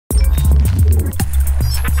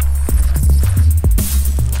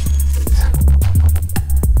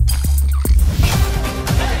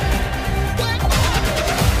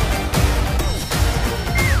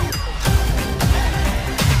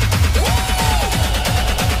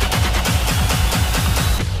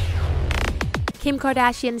Kim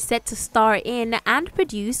Kardashian set to star in and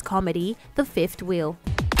produce comedy The Fifth Wheel.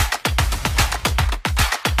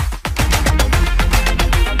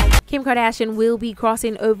 Kim Kardashian will be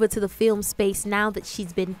crossing over to the film space now that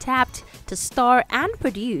she's been tapped to star and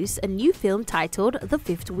produce a new film titled The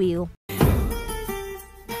Fifth Wheel.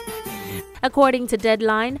 According to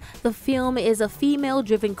Deadline, the film is a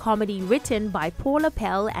female-driven comedy written by Paula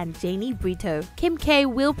Pell and Janie Brito. Kim K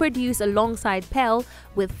will produce alongside Pell,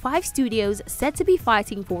 with 5 studios set to be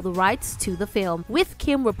fighting for the rights to the film, with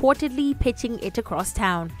Kim reportedly pitching it across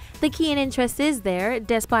town. The keen interest is there,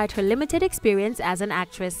 despite her limited experience as an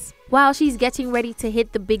actress. While she's getting ready to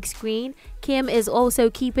hit the big screen, Kim is also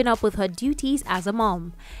keeping up with her duties as a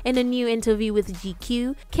mom. In a new interview with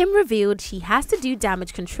GQ, Kim revealed she has to do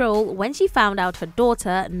damage control when she found out her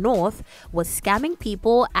daughter, North, was scamming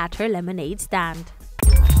people at her lemonade stand.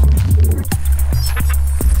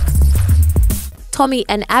 Tommy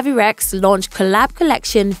and Avirex launched collab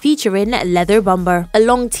collection featuring Leather Bomber. A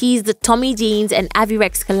long-teased Tommy Jeans and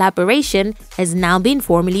Avirex collaboration has now been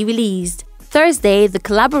formally released. Thursday, the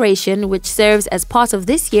collaboration, which serves as part of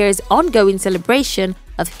this year's ongoing celebration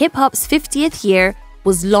of hip-hop's 50th year,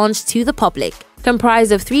 was launched to the public.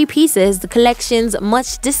 Comprised of 3 pieces, the collection's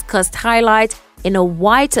much-discussed highlight in a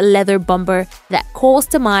white leather bomber that calls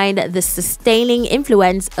to mind the sustaining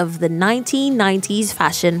influence of the 1990s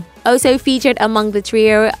fashion. Also featured among the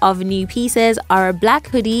trio of new pieces are a black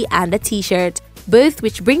hoodie and a t-shirt, both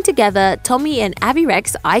which bring together Tommy and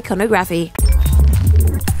Avirex iconography.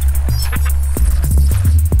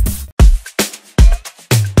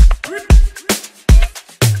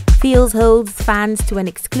 Feels holds fans to an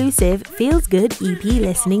exclusive Feels Good EP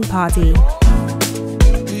listening party.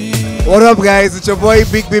 What up guys, it's your boy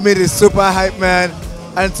Big B, the super hype man,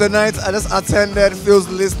 and tonight I just attended Feels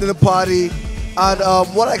listening party, and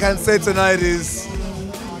what I can say tonight is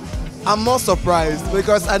I'm not surprised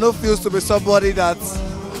because I know Feels to be somebody that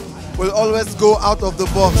will always go out of the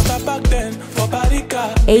box.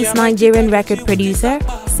 Ace Nigerian record producer,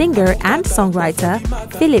 singer and songwriter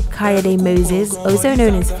Philip Kayode Moses, also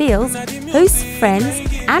known as Feels, hosts friends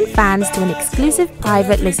and fans to an exclusive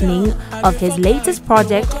private listening of his latest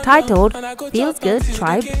project titled Feels Good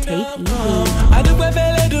Trybe Tape EP.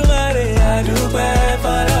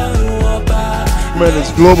 Man,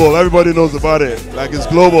 it's global. Everybody knows about it. Like, it's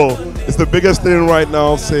global. It's the biggest thing right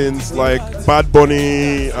now since like Bad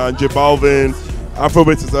Bunny and J Balvin.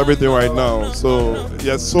 Afrobeats is everything right now. So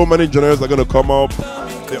yes, so many genres are gonna come up.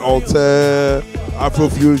 The Alter,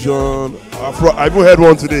 Afrofusion, I even heard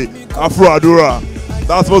one today, Afro Adura.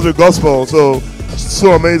 That's supposed to be gospel, so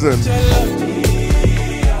amazing.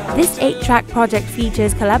 This 8-track project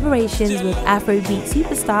features collaborations with Afrobeat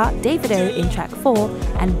superstar Davido in track 4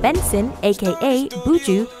 and Benson aka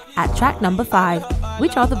Buju at track number 5,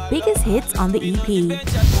 which are the biggest hits on the EP.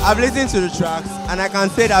 I've listened to the tracks and I can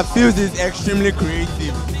say that Feels is extremely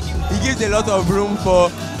creative. He gives a lot of room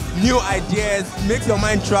for new ideas, makes your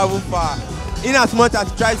mind travel far. In as much as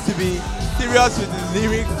he tries to be serious with his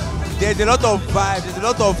lyrics, there's a lot of vibe, there's a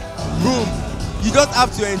lot of room. You just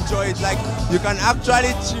have to enjoy it. Like, you can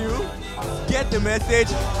actually chill, get the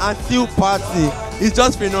message, and still party. It's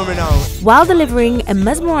just phenomenal. While delivering a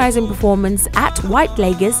mesmerizing performance at White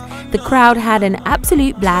Lagos, the crowd had an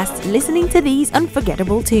absolute blast listening to these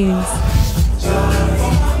unforgettable tunes.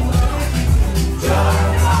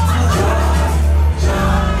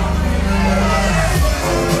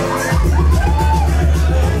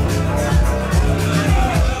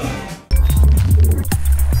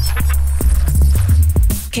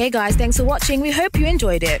 Okay guys, thanks for watching. We hope you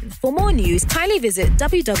enjoyed it. For more news, kindly visit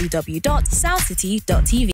www.soundcity.tv.